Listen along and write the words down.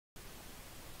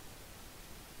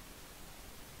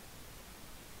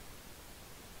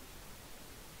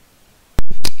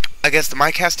guess the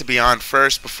mic has to be on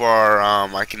first before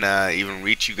I can even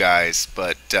reach you guys.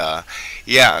 But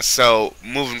yeah, so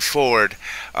moving forward,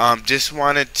 just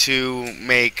wanted to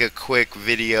make a quick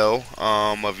video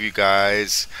of you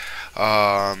guys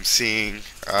seeing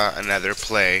another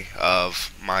play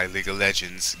of my League of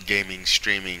Legends gaming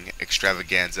streaming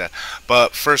extravaganza.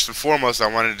 But first and foremost, I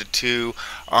wanted to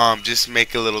just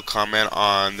make a little comment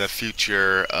on the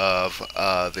future of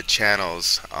the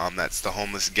channels. That's the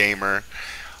Homeless Gamer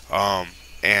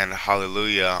and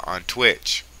Hallelujah on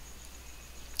Twitch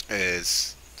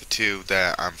is the two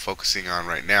that I'm focusing on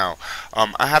right now.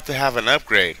 I have to have an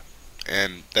upgrade,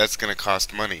 and that's going to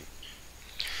cost money.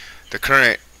 The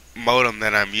current modem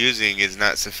that I'm using is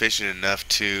not sufficient enough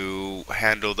to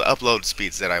handle the upload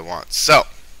speeds that I want. So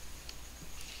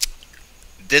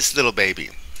this little baby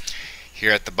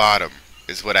here at the bottom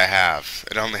is what I have.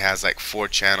 It only has like 4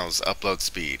 channels upload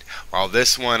speed, while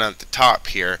this one at the top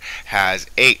here has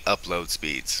 8 upload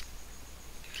speeds.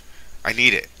 I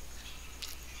need it.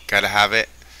 Gotta have it.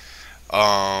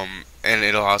 And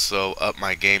it'll also up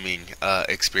my gaming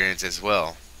experience as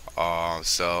well.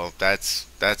 So that's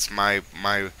my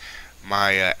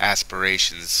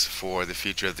aspirations for the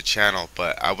future of the channel.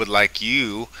 But I would like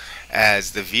you,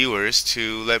 as the viewers,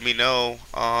 to let me know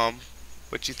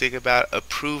what you think about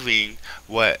approving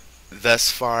what thus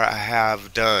far I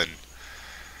have done.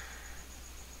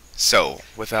 So,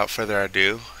 without further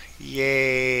ado,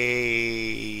 yay!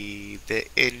 The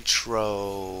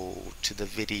intro to the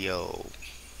video.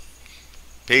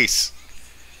 Peace.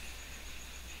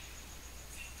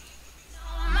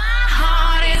 My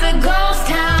heart is a ghost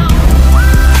town.